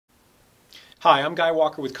Hi, I'm Guy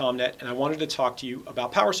Walker with ComNet, and I wanted to talk to you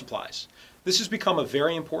about power supplies. This has become a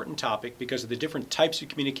very important topic because of the different types of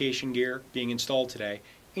communication gear being installed today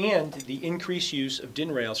and the increased use of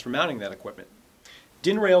DIN rails for mounting that equipment.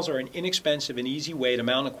 DIN rails are an inexpensive and easy way to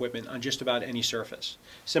mount equipment on just about any surface.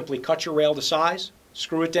 Simply cut your rail to size,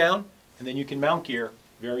 screw it down, and then you can mount gear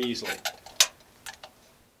very easily.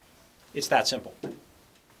 It's that simple.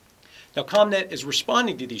 Now, ComNet is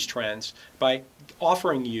responding to these trends by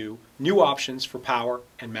offering you new options for power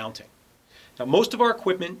and mounting. Now, most of our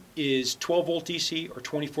equipment is 12 volt DC or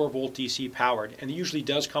 24 volt DC powered, and it usually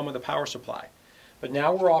does come with a power supply. But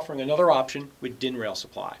now we're offering another option with DIN rail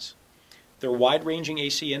supplies. They're wide-ranging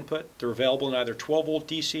AC input. They're available in either 12 volt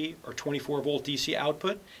DC or 24 volt DC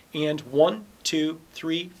output, and 1, 2,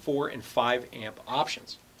 3, 4, and 5 amp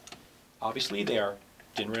options. Obviously, they are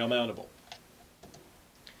DIN rail mountable.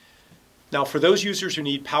 Now, for those users who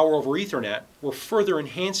need power over Ethernet, we're further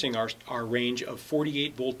enhancing our range of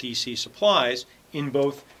 48 volt DC supplies in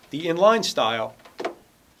both the inline style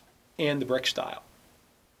and the brick style.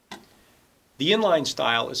 The inline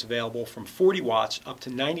style is available from 40 watts up to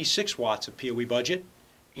 96 watts of PoE budget,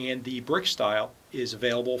 and the brick style is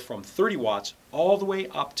available from 30 watts all the way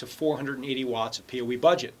up to 480 watts of PoE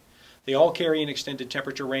budget. They all carry an extended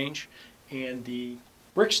temperature range, and the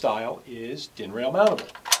brick style is DIN rail mountable.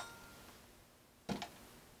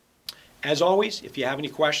 As always, if you have any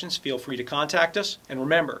questions, feel free to contact us. And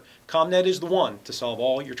remember, ComNet is the one to solve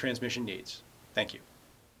all your transmission needs. Thank you.